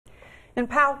In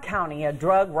Powell County, a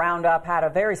drug roundup had a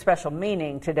very special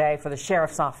meaning today for the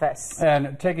sheriff's office.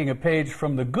 And taking a page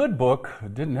from the good book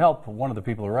didn't help one of the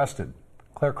people arrested.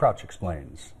 Claire Crouch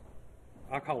explains.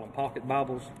 I call them pocket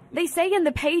Bibles. They say in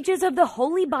the pages of the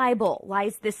Holy Bible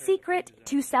lies the secret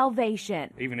to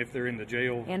salvation. Even if they're in the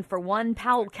jail. And for one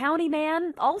Powell County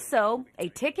man, also a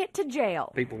ticket to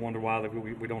jail. People wonder why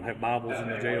we don't have Bibles in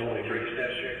the jail.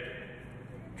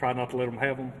 Try not to let them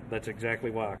have them. That's exactly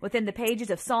why. Within the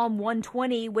pages of Psalm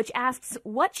 120, which asks,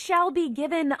 "What shall be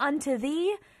given unto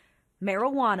thee?"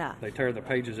 Marijuana. They tear the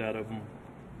pages out of them,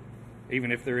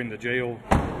 even if they're in the jail.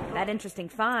 That interesting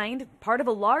find, part of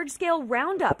a large-scale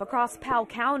roundup across Powell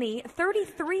County,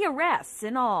 33 arrests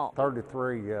in all.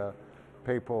 33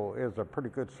 people is a pretty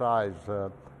good size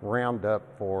roundup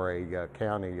for a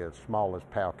county as small as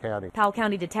Powell County. Powell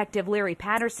County Detective Larry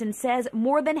Patterson says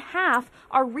more than half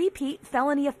are repeat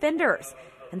felony offenders,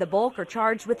 and the bulk are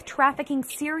charged with trafficking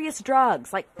serious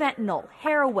drugs like fentanyl,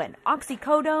 heroin,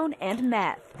 oxycodone, and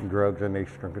meth. Drugs in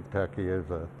eastern Kentucky is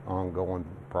an ongoing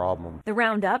problem. The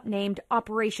roundup, named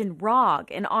Operation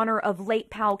ROG in honor of late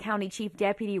Powell County Chief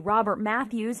Deputy Robert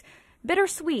Matthews,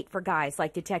 bittersweet for guys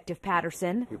like Detective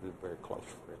Patterson. He was a very close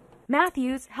friend.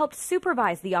 Matthews helped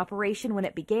supervise the operation when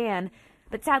it began,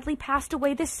 but sadly passed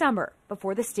away this summer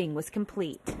before the sting was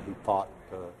complete. He fought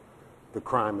the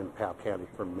crime in Powell County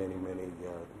for many, many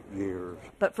years.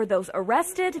 But for those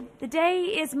arrested, the day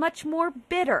is much more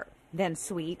bitter than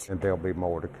sweet. And there'll be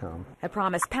more to come. A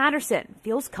promise Patterson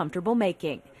feels comfortable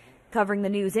making. Covering the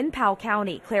news in Powell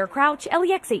County, Claire Crouch,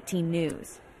 LEX 18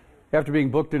 News. After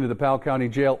being booked into the Powell County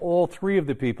Jail, all three of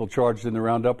the people charged in the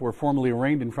roundup were formally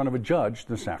arraigned in front of a judge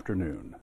this afternoon.